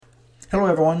Hello,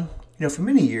 everyone. For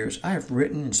many years, I have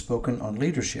written and spoken on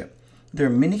leadership. There are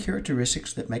many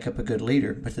characteristics that make up a good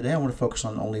leader, but today I want to focus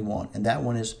on only one, and that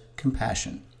one is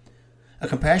compassion. A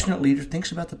compassionate leader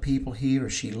thinks about the people he or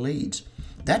she leads.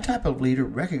 That type of leader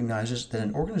recognizes that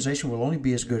an organization will only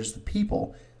be as good as the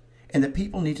people, and that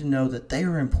people need to know that they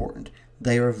are important,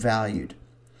 they are valued.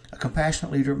 A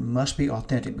compassionate leader must be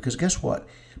authentic because guess what?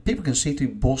 People can see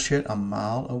through bullshit a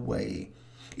mile away.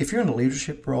 If you're in a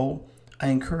leadership role, I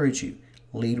encourage you,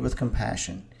 lead with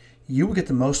compassion. You will get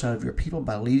the most out of your people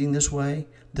by leading this way.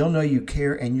 They'll know you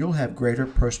care and you'll have greater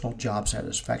personal job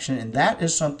satisfaction, and that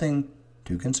is something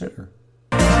to consider.